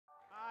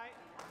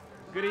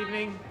Good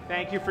evening.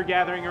 Thank you for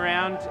gathering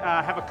around.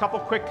 I have a couple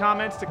quick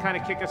comments to kind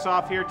of kick us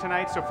off here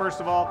tonight. So first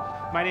of all,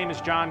 my name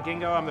is John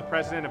Gingo. I'm the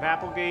president of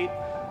Applegate.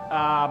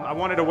 I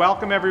wanted to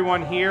welcome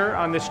everyone here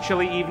on this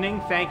chilly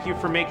evening. Thank you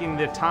for making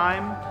the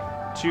time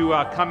to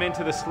come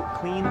into the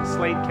Clean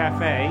Slate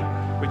Cafe,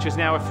 which is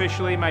now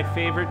officially my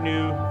favorite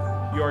New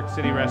York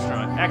City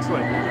restaurant.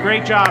 Excellent.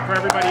 Great job for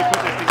everybody who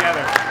put this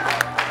together.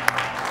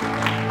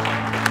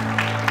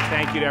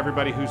 Thank you to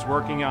everybody who's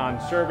working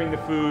on serving the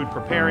food,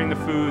 preparing the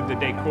food, the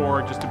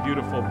decor, just a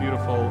beautiful,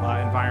 beautiful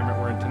environment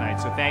we're in tonight.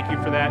 So thank you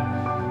for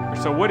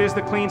that. So what is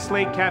the Clean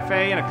Slate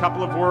Cafe in a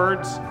couple of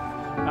words?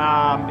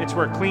 It's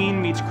where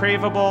clean meets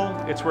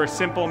craveable. It's where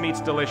simple meets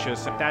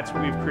delicious. That's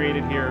what we've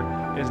created here,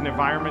 is an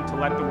environment to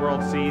let the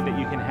world see that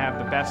you can have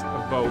the best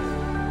of both.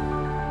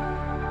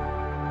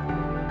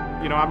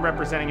 You know, I'm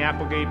representing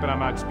Applegate, but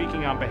I'm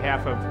speaking on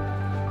behalf of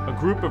a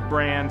group of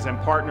brands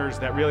and partners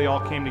that really all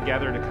came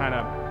together to kind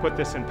of put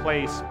this in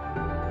place.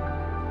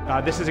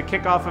 This is a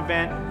kickoff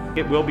event.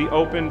 It will be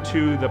open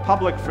to the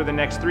public for the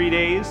next 3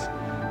 days.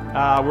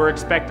 We're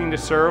expecting to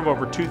serve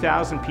over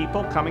 2,000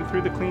 people coming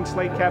through the Clean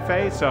Slate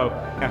Cafe, so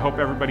I hope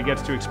everybody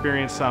gets to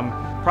experience some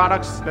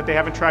products that they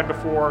haven't tried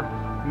before,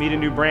 meet a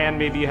new brand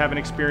maybe you haven't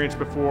experienced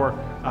before,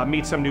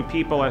 meet some new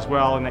people as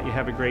well, and that you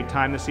have a great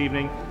time this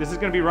evening. This is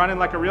going to be running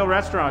like a real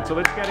restaurant, so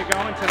let's get it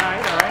going tonight,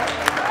 all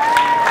right?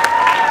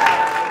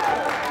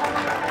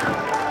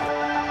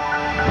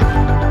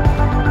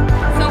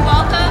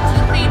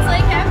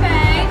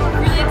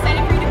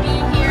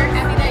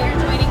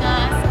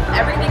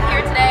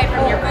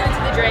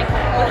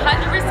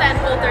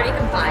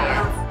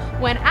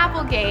 When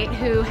Applegate,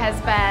 who has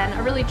been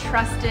a really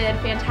trusted,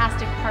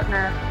 fantastic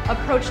partner,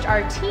 approached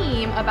our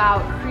team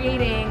about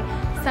creating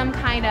some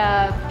kind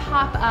of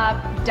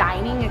pop-up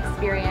dining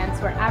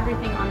experience where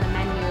everything on the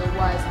menu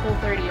was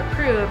Whole30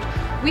 approved,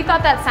 we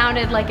thought that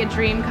sounded like a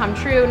dream come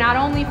true, not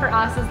only for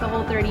us as the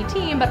Whole30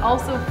 team, but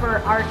also for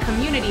our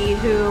community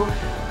who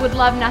would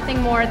love nothing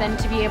more than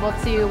to be able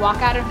to walk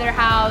out of their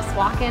house,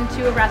 walk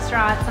into a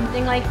restaurant,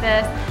 something like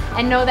this,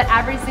 and know that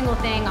every single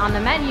thing on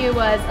the menu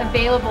was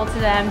available to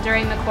them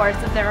during the course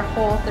of their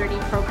Whole30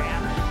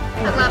 program.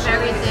 I love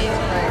everything.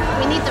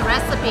 We need the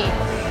recipe.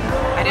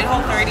 I did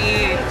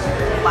Whole30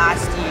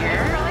 last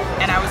year,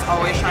 and I was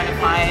always trying to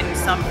find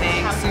something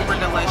super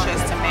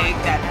delicious to make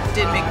that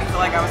didn't make me feel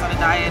like I was on a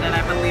diet, and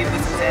I believe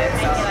this is it.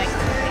 So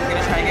I'm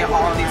gonna try to get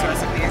all of these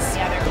recipes.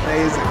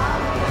 Amazing.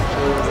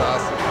 It was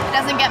awesome. It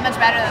doesn't get much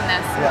better than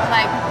this. Yeah.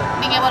 Like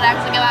being able to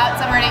actually go out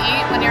somewhere to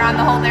eat when you're on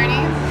the Whole30.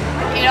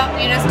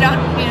 You just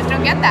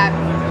don't get that.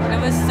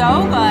 It was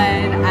so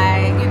good.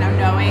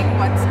 Knowing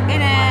what's in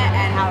it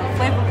and how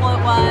flavorful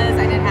it was,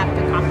 I didn't have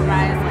to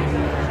compromise like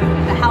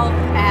the health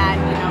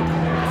and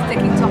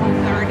sticking to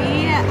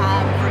Whole30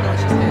 for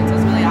delicious food. So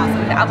it's really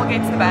awesome.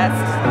 Applegate's the best.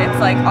 It's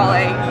like all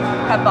I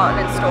have bought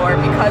in store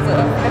because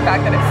of the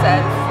fact that it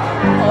says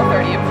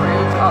Whole30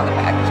 approved on the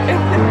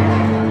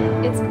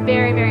packaging. It's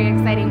very, very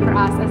exciting for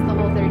us as the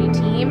Whole30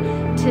 team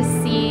to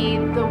see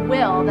the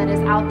will that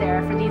is out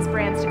there for these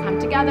brands to come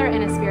together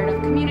in a spirit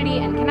of community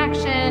and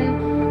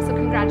connection. So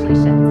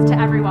congratulations to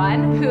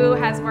everyone who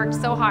has worked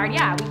so hard.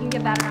 Yeah, we can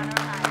give that a round of applause.